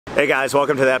Hey guys,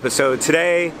 welcome to the episode.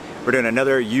 Today we're doing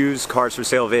another used cars for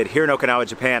sale vid here in Okinawa,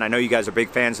 Japan. I know you guys are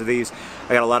big fans of these.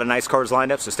 I got a lot of nice cars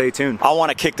lined up, so stay tuned. I want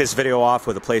to kick this video off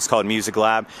with a place called Music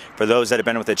Lab. For those that have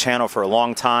been with the channel for a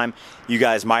long time, you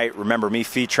guys might remember me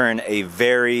featuring a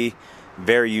very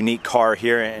unique car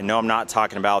here. And no, I'm not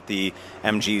talking about the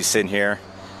MGs sitting here.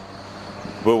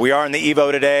 But we are in the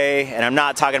Evo today, and I'm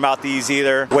not talking about these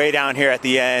either. Way down here at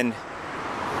the end,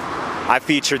 I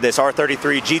featured this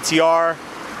R33 GTR.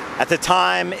 At the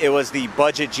time, it was the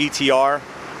budget GTR.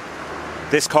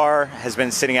 This car has been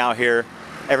sitting out here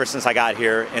ever since I got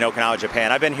here in Okinawa,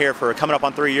 Japan. I've been here for coming up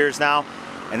on 3 years now,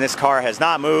 and this car has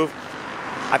not moved.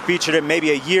 I featured it maybe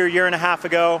a year and a half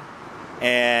ago,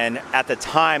 and at the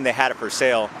time they had it for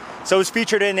sale. So it was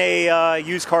featured in a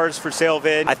used cars for sale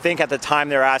vid. I think at the time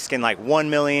they were asking like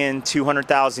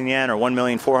 1,200,000 yen or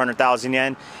 1,400,000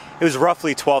 yen. It was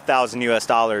roughly 12,000 US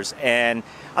dollars, and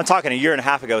I'm talking a year and a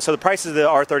half ago. So the prices of the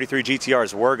R33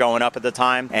 GTRs were going up at the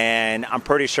time, and I'm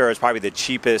pretty sure it's probably the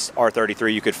cheapest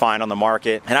R33 you could find on the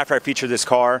market. And after I featured this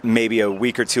car, maybe a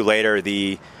week or two later,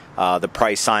 the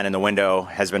price sign in the window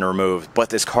has been removed, but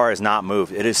this car has not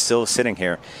moved. It is still sitting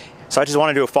here. So I just want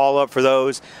to do a follow-up for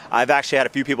those. I've actually had a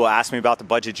few people ask me about the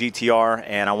budget GTR,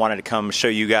 and I wanted to come show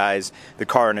you guys the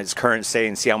car in its current state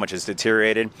and see how much it's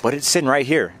deteriorated. But it's sitting right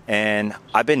here, and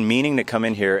I've been meaning to come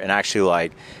in here and actually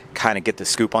like kind of get the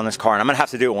scoop on this car, and I'm gonna have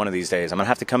to do it one of these days. I'm gonna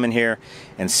have to come in here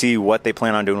and see what they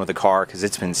plan on doing with the car, because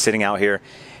it's been sitting out here.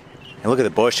 And look at the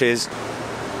bushes.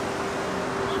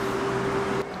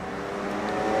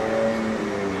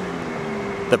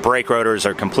 The brake rotors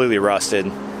are completely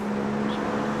rusted.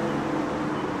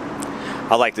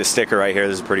 I like this sticker right here.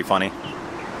 This is pretty funny.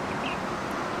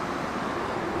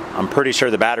 I'm pretty sure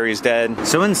the battery's dead.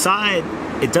 So inside,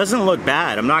 it doesn't look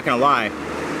bad. I'm not gonna lie.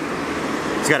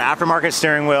 It's got an aftermarket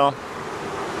steering wheel.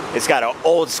 It's got an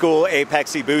old school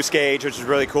Apexy boost gauge, which is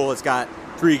really cool. It's got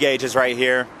 3 gauges right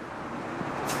here.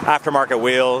 Aftermarket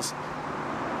wheels.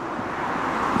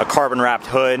 A carbon wrapped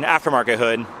hood, aftermarket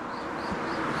hood.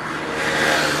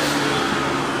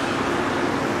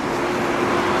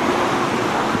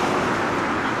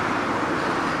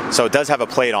 So it does have a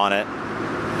plate on it.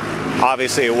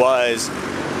 Obviously it was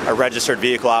a registered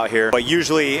vehicle out here, but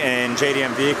usually in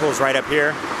JDM vehicles right up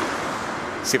here,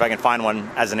 see if I can find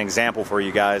one as an example for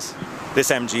you guys.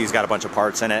 This MG's got a bunch of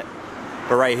parts in it,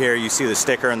 but right here you see the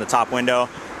sticker in the top window.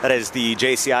 That is the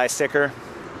JCI sticker,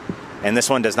 and this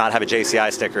one does not have a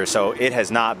JCI sticker, so it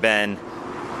has not been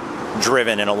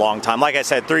driven in a long time. Like I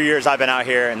said, 3 years I've been out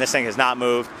here, and this thing has not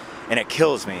moved, and it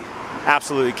kills me,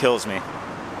 absolutely kills me.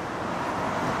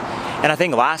 And I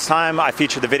think last time I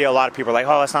featured the video, a lot of people were like,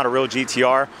 oh, that's not a real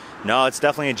GTR. No, it's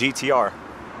definitely a GTR.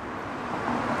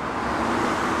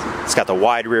 It's got the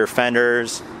wide rear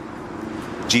fenders,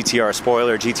 GTR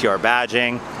spoiler, GTR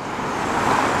badging,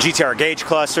 GTR gauge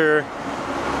cluster,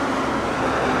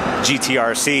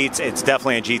 GTR seats. It's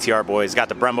definitely a GTR, boys. It's got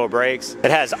the Brembo brakes.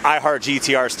 It has I Heart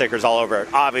GTR stickers all over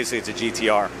it. Obviously, it's a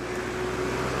GTR.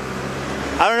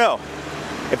 I don't know.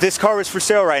 If this car was for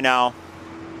sale right now,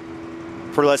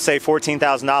 for let's say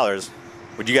 $14,000,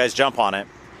 would you guys jump on it?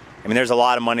 I mean, there's a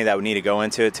lot of money that would need to go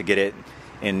into it to get it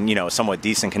in, you know, somewhat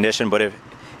decent condition, but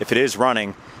if it is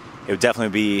running, it would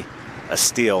definitely be a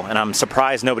steal. And I'm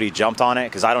surprised nobody jumped on it,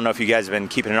 because I don't know if you guys have been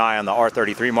keeping an eye on the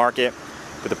R33 market,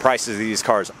 but the prices of these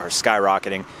cars are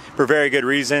skyrocketing for very good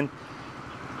reason.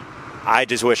 I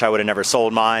just wish I would have never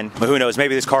sold mine, but who knows,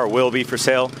 maybe this car will be for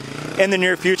sale in the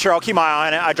near future. I'll keep my eye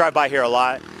on it. I drive by here a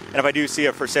lot, and if I do see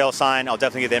a for sale sign, I'll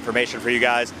definitely get the information for you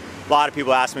guys. A lot of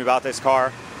people ask me about this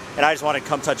car, and I just want to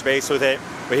come touch base with it.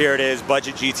 But here it is,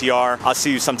 budget GTR. I'll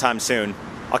see you sometime soon.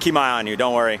 I'll keep my eye on you,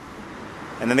 don't worry.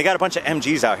 And then they got a bunch of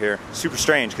MGs out here. Super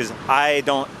strange, because I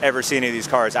don't ever see any of these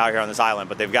cars out here on this island,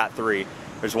 but they've got 3.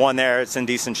 There's one there, it's in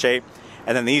decent shape.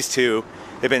 And then these 2,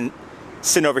 they've been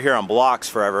sitting over here on blocks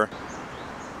forever.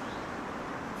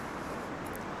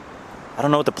 I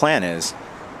don't know what the plan is.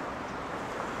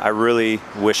 I really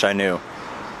wish I knew.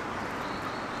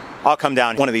 I'll come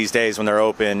down one of these days when they're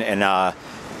open and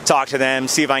talk to them,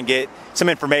 see if I can get some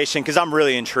information, because I'm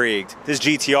really intrigued. This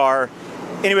GTR,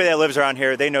 anybody that lives around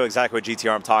here, they know exactly what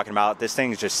GTR I'm talking about. This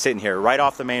thing is just sitting here right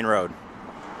off the main road.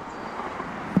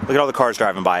 Look at all the cars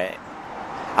driving by it.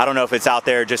 I don't know if it's out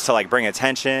there just to like bring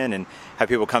attention and have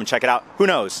people come check it out. Who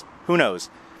knows? Who knows?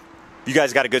 You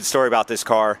guys got a good story about this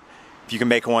car. If you can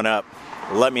make one up,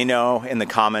 let me know in the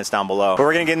comments down below. But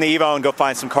we're gonna get in the Evo and go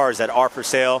find some cars that are for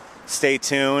sale. Stay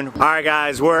tuned. All right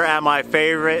guys, we're at my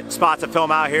favorite spot to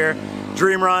film out here,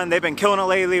 Dream Run. They've been killing it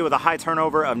lately with a high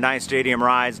turnover of nice JDM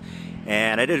rides.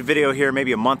 And I did a video here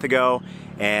maybe a month ago,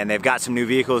 and they've got some new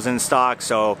vehicles in stock,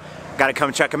 so got to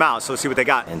come check them out. So let's see what they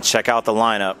got. And check out the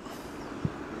lineup.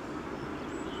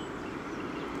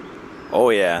 Oh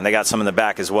yeah, and they got some in the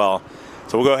back as well.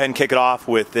 So we'll go ahead and kick it off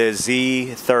with the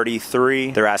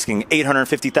Z33. They're asking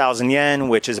 850,000 yen,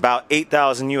 which is about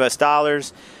 8,000 US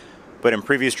dollars. But in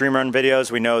previous Dream Run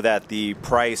videos, we know that the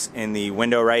price in the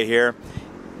window right here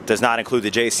does not include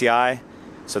the JCI.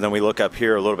 So then we look up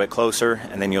here a little bit closer,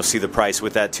 and then you'll see the price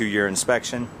with that 2-year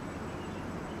inspection.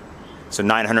 So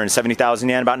 970,000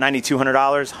 yen, about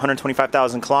 $9,200,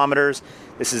 125,000 kilometers.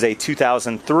 This is a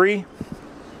 2003.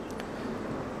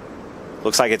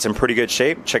 Looks like it's in pretty good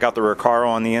shape. Check out the Recaro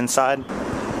on the inside.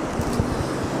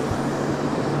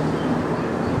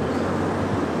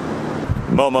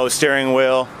 Momo steering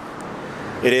wheel.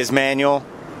 It is manual,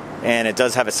 and it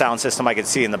does have a sound system I can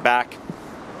see in the back.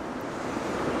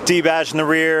 D-badge in the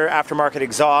rear, aftermarket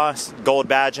exhaust, gold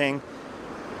badging.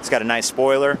 It's got a nice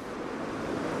spoiler.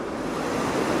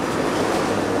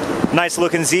 Nice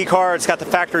looking Z car. It's got the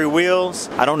factory wheels.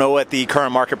 I don't know what the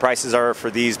current market prices are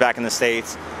for these back in the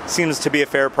States. Seems to be a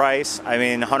fair price. I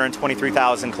mean,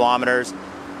 123,000 kilometers.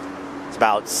 It's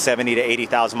about 70 to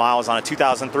 80,000 miles on a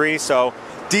 2003. So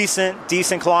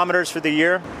decent kilometers for the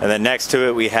year. And then next to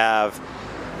it we have,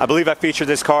 I believe I featured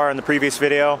this car in the previous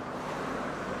video.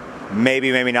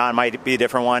 Maybe not. It might be a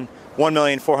different one.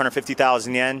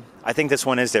 1,450,000 yen. I think this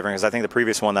one is different because I think the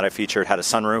previous one that I featured had a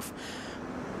sunroof.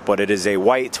 But it is a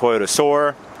white Toyota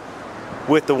Soar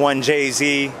with the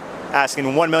 1JZ, asking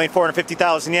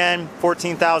 1,450,000 yen,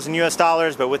 14,000 US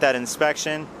dollars, but with that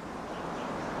inspection,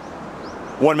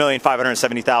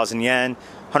 1,570,000 yen,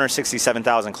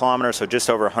 167,000 kilometers, so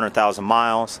just over 100,000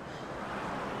 miles.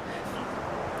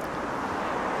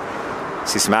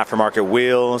 See some aftermarket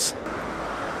wheels.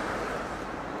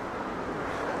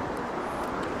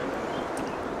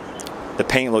 The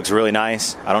paint looks really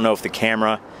nice. I don't know if the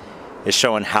camera is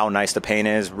showing how nice the paint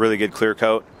is. Really good clear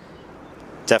coat.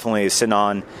 Definitely sitting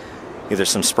on either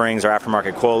some springs or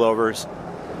aftermarket coilovers.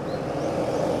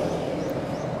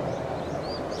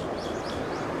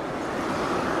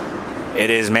 It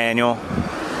is manual.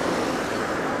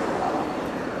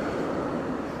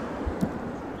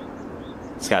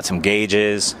 It's got some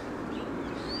gauges.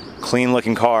 Clean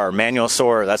looking car. Manual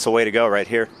Soar. That's the way to go right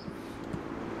here.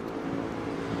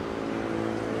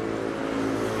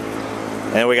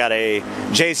 And then we got a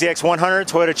JZX 100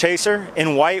 Toyota Chaser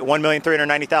in white,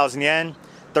 1,390,000 yen,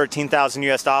 13,000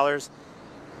 US dollars.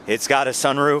 It's got a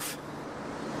sunroof.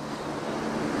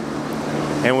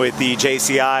 And with the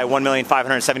JCI,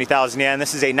 1,570,000 yen.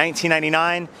 This is a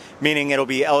 1999, meaning it'll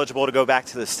be eligible to go back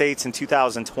to the States in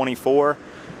 2024.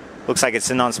 Looks like it's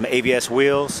sitting on some ABS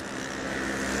wheels.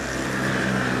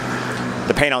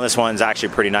 The paint on this one's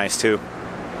actually pretty nice too.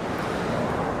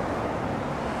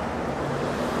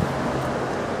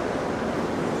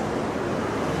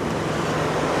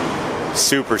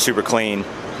 Super clean.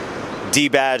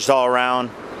 D-badged all around.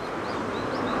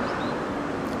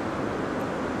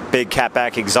 Big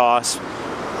catback exhaust.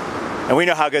 And we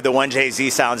know how good the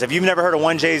 1JZ sounds. If you've never heard of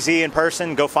 1JZ in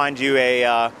person, go find you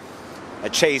a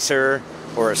Chaser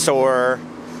or a Soar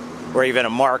or even a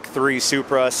Mark III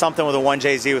Supra, something with a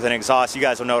 1JZ with an exhaust. You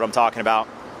guys will know what I'm talking about.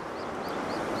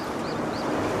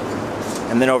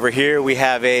 And then over here we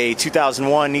have a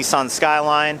 2001 Nissan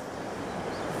Skyline,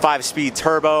 5-speed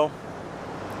turbo.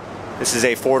 This is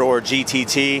a 4-door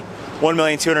GTT,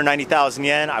 1,290,000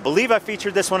 yen. I believe I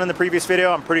featured this one in the previous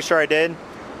video. I'm pretty sure I did.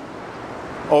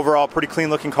 Overall, pretty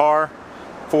clean looking car.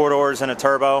 4 doors and a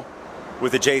turbo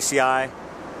with a JCI.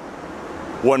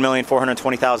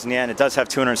 1,420,000 yen. It does have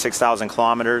 206,000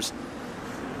 kilometers.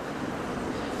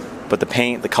 But the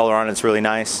paint, the color on it's really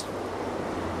nice.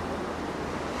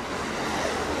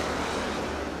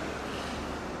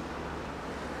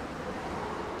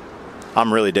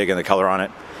 I'm really digging the color on it.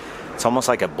 It's almost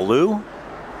like a blue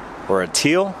or a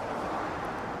teal.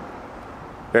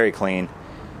 Very clean.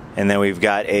 And then we've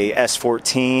got a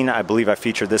S14. I believe I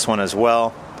featured this one as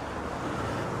well.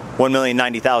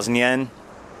 1,090,000 yen.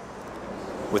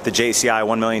 With the JCI,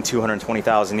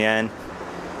 1,220,000 yen.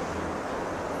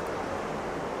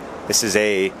 This is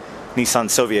a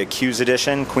Nissan Silvia Q's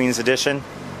Edition, Queen's Edition.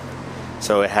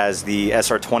 So it has the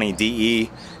SR20 DE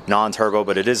non-turbo,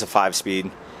 but it is a 5-speed.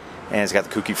 And it's got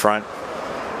the kooky front.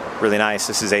 Really nice.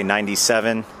 This is a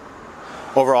 97.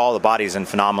 Overall, the body's in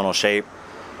phenomenal shape.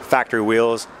 Factory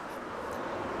wheels.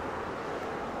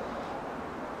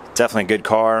 Definitely a good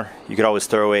car. You could always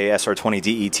throw a SR20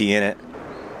 DET in it.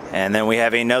 And then we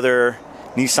have another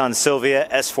Nissan Silvia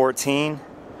S14.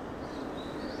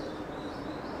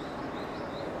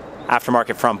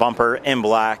 Aftermarket front bumper in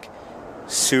black.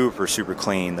 Super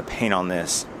clean. The paint on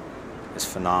this is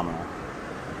phenomenal.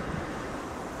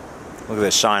 Look at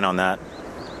the shine on that.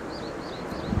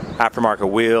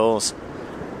 Aftermarket wheels.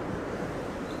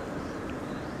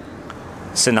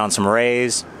 Sitting on some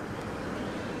Rays.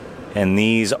 And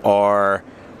these are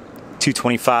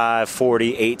 225,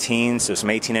 40, 18, so some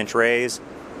 18-inch Rays.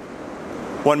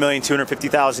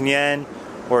 1,250,000 yen,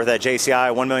 or that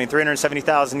JCI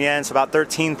 1,370,000 yen, so about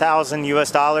 13,000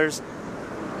 US dollars.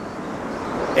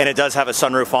 And it does have a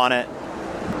sunroof on it.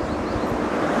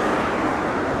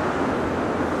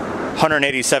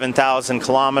 187,000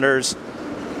 kilometers,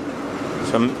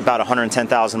 so about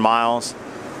 110,000 miles.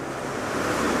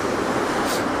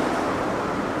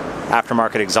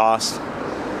 Aftermarket exhaust.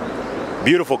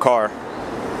 Beautiful car.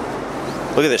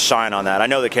 Look at the shine on that. I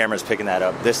know the camera's picking that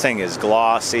up. This thing is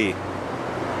glossy.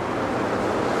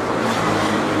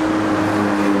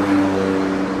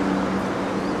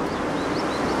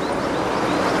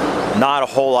 Not a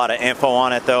whole lot of info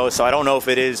on it though, so I don't know if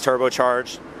it is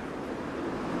turbocharged.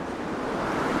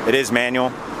 It is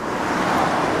manual.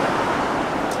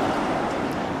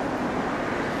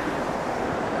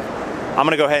 I'm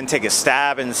gonna go ahead and take a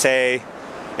stab and say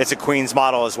it's a Queens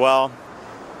model as well,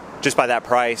 just by that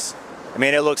price. I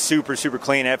mean, it looks super, super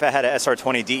clean. If it had an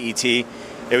SR20 DET,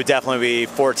 it would definitely be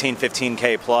 14,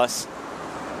 15K plus.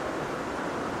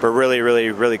 But really,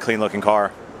 really, really clean looking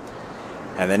car.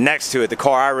 And then next to it, the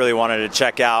car I really wanted to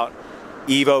check out,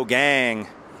 Evo Gang.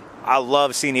 I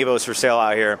love seeing Evos for sale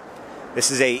out here. This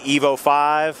is a Evo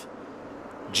 5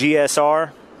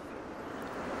 GSR.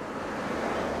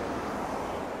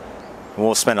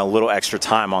 We'll spend a little extra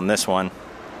time on this one.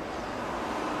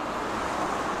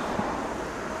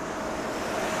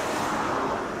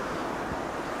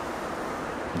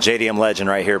 JDM Legend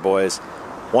right here, boys.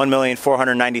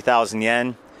 1,490,000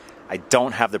 yen. I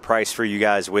don't have the price for you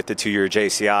guys with the 2-year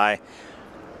JCI,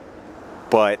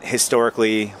 but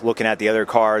historically, looking at the other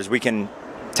cars, we can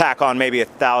tack on maybe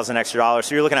 $1,000 extra.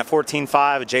 So you're looking at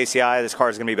 14.5 a JCI. This car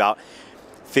is going to be about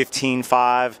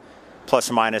 15.5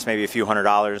 plus or minus maybe a few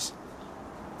 $100s.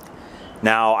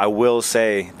 Now, I will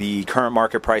say the current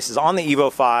market prices on the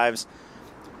Evo 5s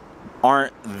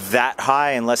aren't that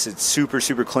high unless it's super,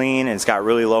 super clean and it's got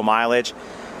really low mileage.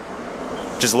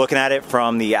 Just looking at it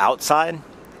from the outside,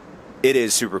 it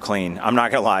is super clean. I'm not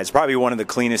gonna lie, it's probably one of the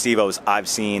cleanest Evos I've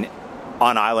seen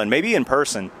on island, maybe in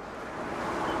person.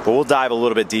 But we'll dive a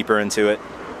little bit deeper into it.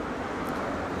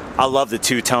 I love the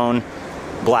two-tone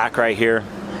black right here.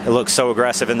 It looks so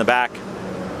aggressive in the back.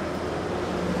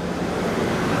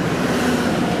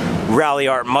 Rally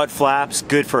Art mud flaps,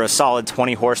 good for a solid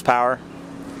 20 horsepower.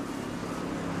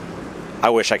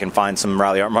 I wish I can find some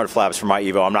Rally Art mud flaps for my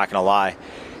Evo, I'm not gonna lie.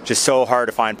 Just so hard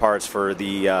to find parts for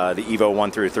the Evo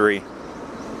 1 through 3.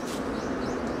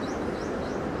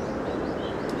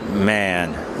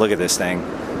 Man, look at this thing.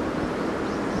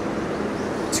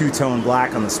 Two-tone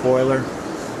black on the spoiler.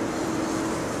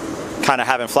 Kind of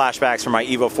having flashbacks from my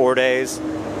Evo 4 days.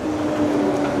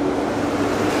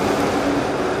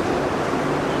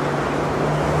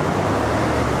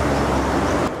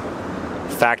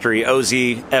 Factory OZ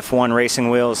F1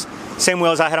 racing wheels. Same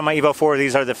wheels I had on my Evo 4.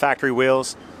 These are the factory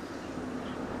wheels.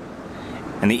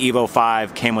 And the Evo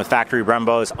 5 came with factory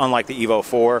Brembos, unlike the Evo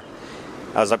 4.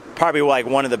 That was probably like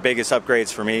one of the biggest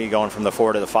upgrades for me, going from the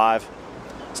 4 to the 5.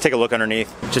 Let's take a look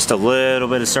underneath. Just a little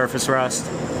bit of surface rust.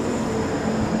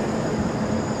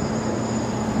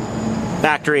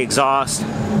 Factory exhaust.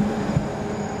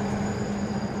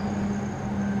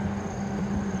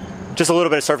 Just a little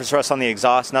bit of surface rust on the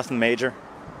exhaust, nothing major.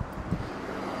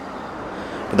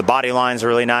 But the body lines are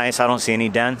really nice. I don't see any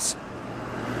dents.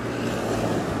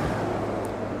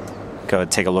 Go ahead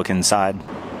and take a look inside.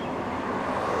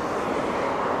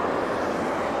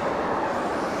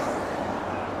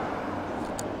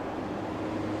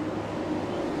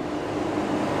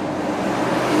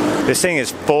 This thing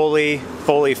is fully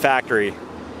factory.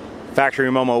 Factory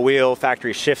Momo wheel,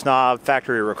 factory shift knob,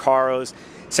 factory Recaros.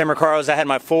 Same Recaros I had in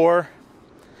my 4.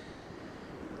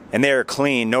 And they are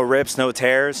clean, no rips, no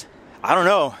tears. I don't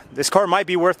know, this car might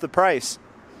be worth the price.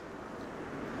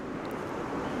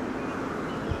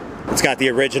 It's got the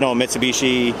original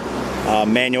Mitsubishi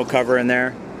manual cover in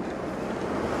there.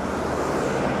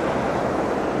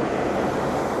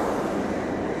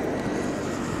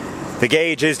 The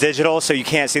gauge is digital, so you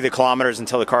can't see the kilometers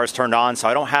until the car is turned on, so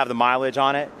I don't have the mileage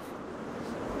on it.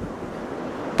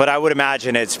 But I would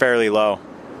imagine it's fairly low.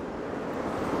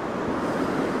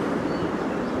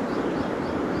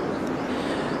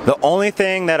 The only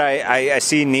thing that I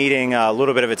see needing a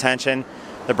little bit of attention,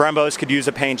 the Brembos could use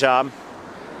a paint job.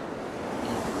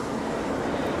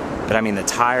 But I mean, the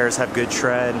tires have good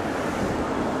tread.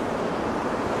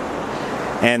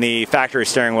 And the factory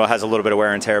steering wheel has a little bit of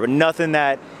wear and tear, but nothing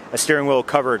that a steering wheel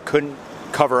cover couldn't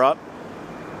cover up.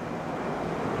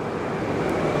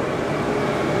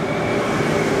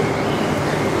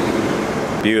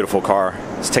 Beautiful car.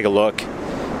 Let's take a look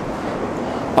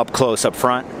up close up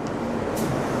front.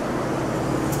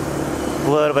 A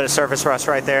little bit of surface rust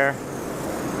right there.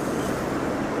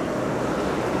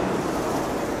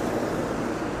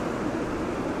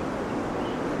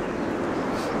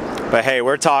 But hey,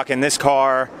 we're talking this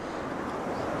car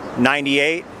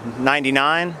 98,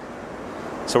 99.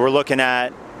 So we're looking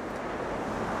at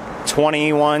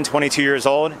 21, 22 years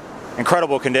old.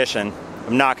 Incredible condition.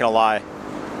 I'm not gonna lie.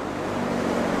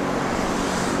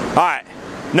 All right,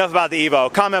 enough about the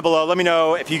Evo. Comment below, let me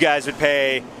know if you guys would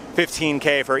pay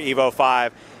 $15K for Evo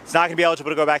 5. It's not gonna be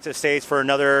eligible to go back to the States for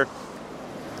another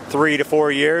 3 to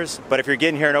 4 years, but if you're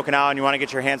getting here in Okinawa and you wanna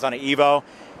get your hands on an Evo,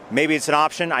 maybe it's an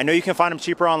option. I know you can find them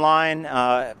cheaper online,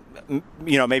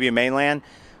 you know, maybe in mainland,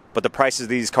 but the prices of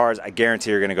these cars, I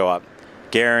guarantee, are gonna go up.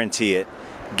 Guarantee it.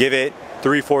 Give it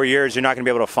 3 or 4 years, you're not gonna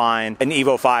be able to find an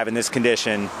Evo 5 in this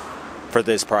condition for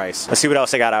this price. Let's see what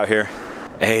else I got out here.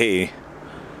 Hey,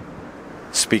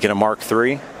 speaking of Mark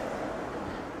III,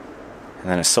 and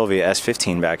then a Silvia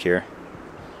S15 back here.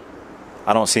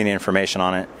 I don't see any information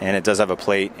on it, and it does have a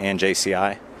plate and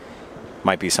JCI.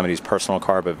 Might be somebody's personal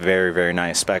car, but very, very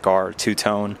nice. Spec R,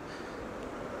 two-tone,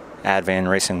 Advan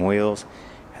racing wheels.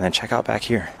 And then check out back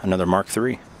here, another Mark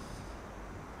III.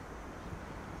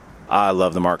 I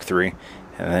love the Mark III.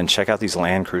 And then check out these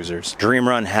Land Cruisers. Dream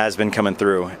Run has been coming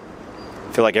through.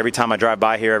 I feel like every time I drive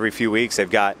by here every few weeks, they've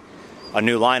got a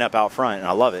new lineup out front, and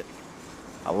I love it.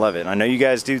 I love it. I know you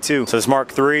guys do too. So this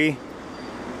Mark III,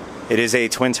 it is a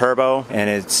twin turbo, and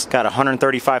it's got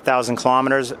 135,000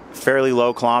 kilometers, fairly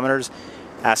low kilometers.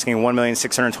 Asking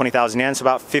 1,620,000 yen, so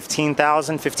about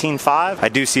 15,000, 15,500. I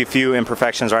do see a few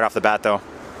imperfections right off the bat though.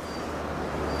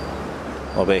 A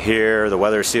little bit here, the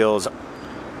weather seals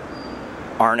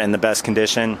aren't in the best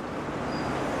condition.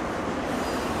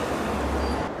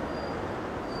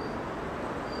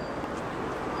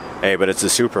 Hey, but it's a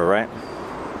Supra, right?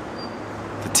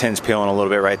 The tin's peeling a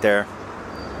little bit right there.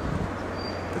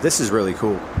 But this is really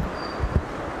cool.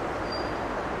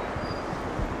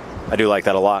 I do like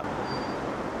that a lot.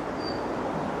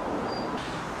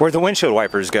 Where'd the windshield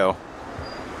wipers go?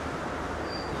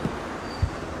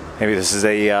 Maybe this is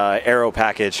a aero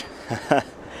package.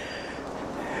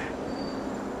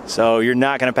 So you're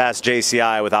not gonna pass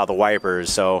JCI without the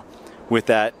wipers. So with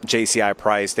that JCI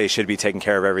price, they should be taking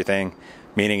care of everything.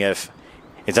 Meaning if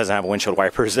it doesn't have windshield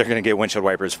wipers, they're gonna get windshield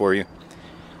wipers for you.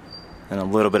 And a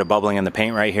little bit of bubbling in the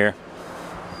paint right here.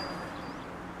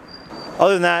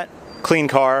 Other than that, clean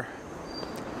car.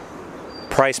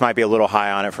 Price might be a little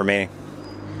high on it for me.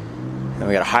 Then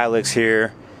we got a Hilux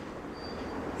here.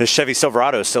 This Chevy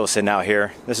Silverado is still sitting out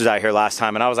here. This was out here last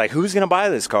time, and I was like, who's gonna buy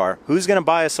this car? Who's gonna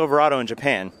buy a Silverado in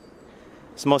Japan?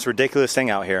 It's the most ridiculous thing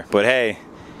out here. But hey,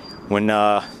 when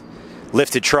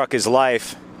lifted truck is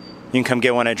life, you can come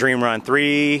get one at Dream Run.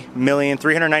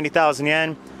 3,390,000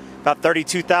 yen, about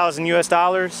 32,000 US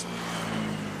dollars.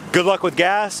 Good luck with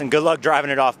gas, and good luck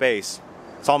driving it off base.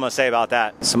 That's all I'm gonna say about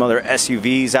that. Some other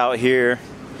SUVs out here.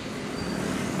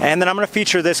 And then I'm gonna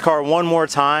feature this car one more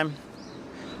time.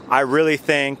 I really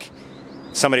think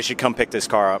somebody should come pick this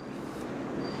car up.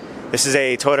 This is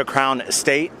a Toyota Crown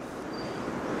Estate.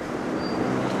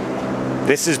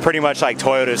 This is pretty much like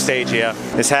Toyota Stagia.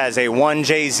 This has a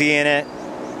 1JZ in it.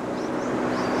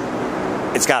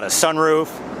 It's got a sunroof.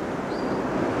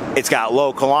 It's got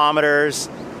low kilometers.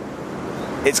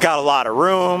 It's got a lot of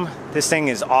room. This thing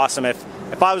is awesome.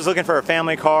 If I was looking for a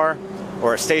family car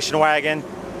or a station wagon,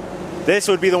 this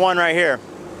would be the one right here.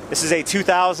 This is a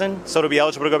 2000, so it'll be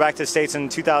eligible to go back to the States in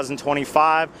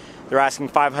 2025. They're asking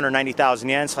 590,000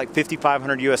 yen, so like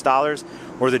 5,500 US dollars,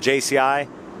 or the JCI,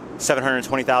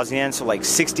 720,000 yen, so like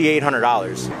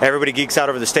 $6,800. Everybody geeks out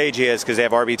over the Stagias because they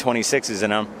have RB26s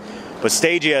in them, but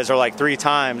Stagias are like 3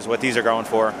 times what these are going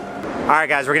for. All right,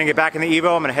 guys, we're gonna get back in the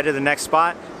Evo. I'm gonna head to the next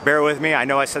spot. Bear with me. I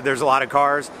know I said there's a lot of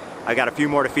cars. I got a few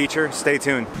more to feature. Stay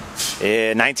tuned.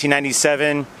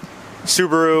 1997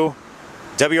 Subaru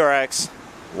WRX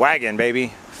wagon,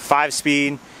 baby.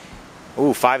 5-speed.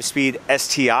 Ooh, 5-speed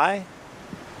STI.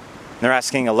 They're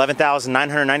asking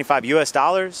 11,995 US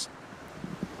dollars.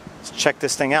 Let's check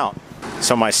this thing out.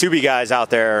 So my Subi guys out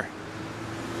there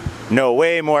know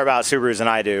way more about Subarus than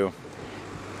I do.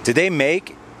 Did they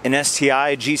make an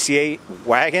STI GC8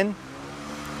 wagon?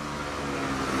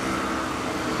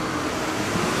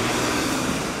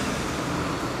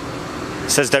 It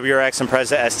says WRX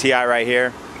Impreza STI right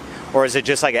here. Or is it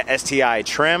just like a STI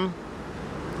trim?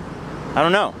 I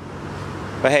don't know.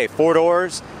 But hey, 4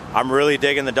 doors. I'm really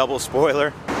digging the double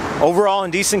spoiler. Overall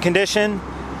in decent condition.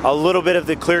 A little bit of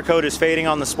the clear coat is fading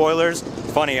on the spoilers.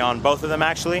 Funny, on both of them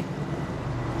actually.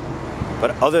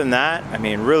 But other than that, I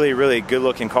mean, really, really good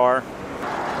looking car.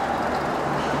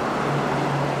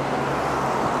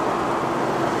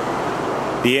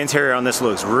 The interior on this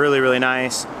looks really, really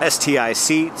nice. STI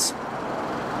seats.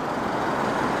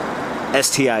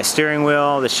 STI steering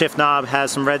wheel. The shift knob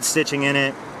has some red stitching in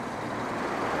it.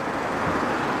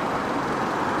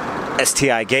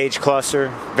 STI gauge cluster.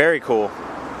 Very cool.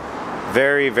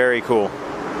 Very, very cool.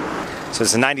 So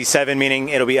it's a 97, meaning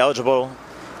it'll be eligible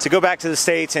to go back to the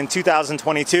States in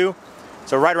 2022.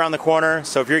 So right around the corner.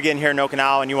 So if you're getting here in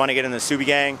Okinawa and you want to get in the Subi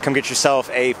gang, come get yourself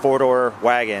a 4-door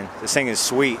wagon. This thing is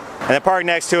sweet. And then parked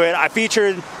next to it, I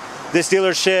featured this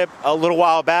dealership a little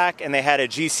while back, and they had a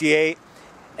GC8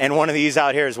 and one of these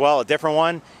out here as well, a different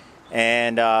one.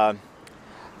 And I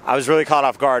was really caught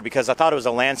off guard because I thought it was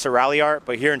a Lancer Rally Art,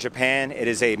 but here in Japan, it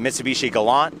is a Mitsubishi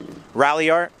Galant Rally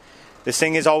Art. This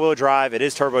thing is all-wheel drive, it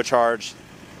is turbocharged.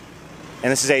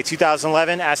 And this is a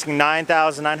 2011, asking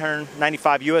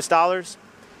 $9,995 US dollars.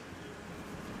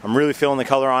 I'm really feeling the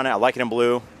color on it. I like it in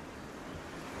blue.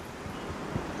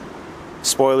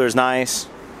 Spoiler's nice.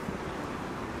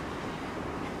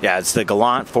 Yeah, it's the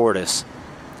Galant Fortis.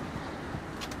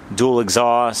 Dual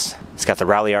exhaust. It's got the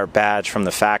Rally Art badge from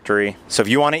the factory. So if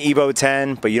you want an Evo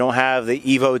 10, but you don't have the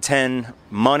Evo 10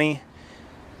 money,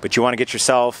 but you want to get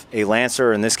yourself a Lancer,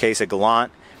 or in this case a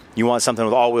Galant, you want something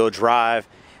with all-wheel drive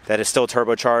that is still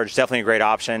turbocharged, definitely a great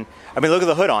option. I mean, look at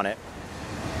the hood on it.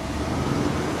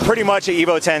 Pretty much an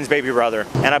Evo 10's baby brother.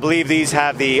 And I believe these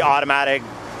have the automatic,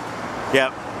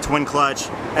 yep, twin clutch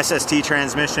SST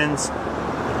transmissions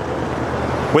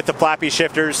with the flappy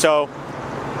shifters. So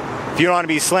if you don't want to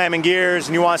be slamming gears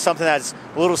and you want something that's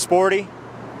a little sporty,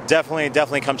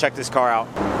 definitely come check this car out.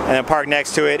 And then parked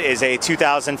next to it is a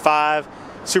 2005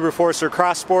 Subaru Forester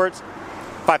Cross Sport,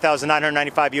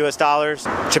 $5,995 US dollars.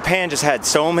 Japan just had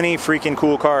so many freaking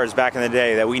cool cars back in the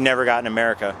day that we never got in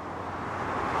America.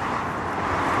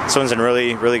 This one's in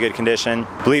really, really good condition.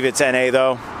 I believe it's NA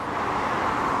though.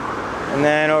 And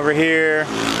then over here,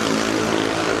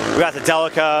 we got the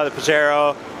Delica, the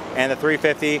Pajero, and the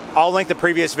 350. I'll link the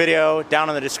previous video down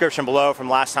in the description below from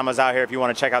last time I was out here if you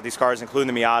want to check out these cars,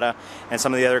 including the Miata and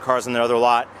some of the other cars in the other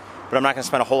lot. But I'm not going to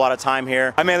spend a whole lot of time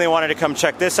here. I mainly wanted to come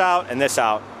check this out and this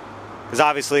out. Because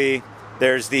obviously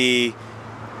there's the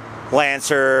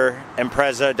Lancer,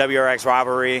 Impreza, WRX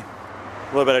Rivalry, a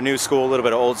little bit of new school, a little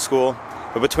bit of old school.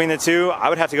 But between the two, I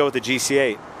would have to go with the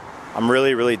GC8. I'm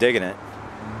really, really digging it.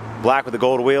 Black with the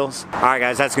gold wheels. All right,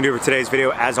 guys, that's gonna do it for today's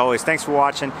video. As always, thanks for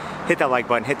watching. Hit that like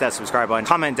button, hit that subscribe button.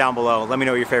 Comment down below. Let me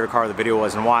know what your favorite car of the video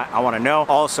was and why. I wanna know.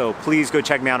 Also, please go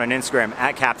check me out on Instagram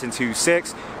at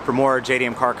Captain26 for more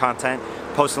JDM car content.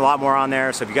 Posting a lot more on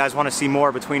there. So if you guys wanna see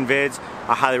more between vids,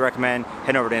 I highly recommend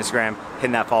heading over to Instagram,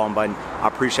 hitting that following button. I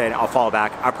appreciate it. I'll follow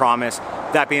back, I promise.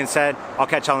 That being said, I'll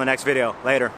catch you on the next video. Later.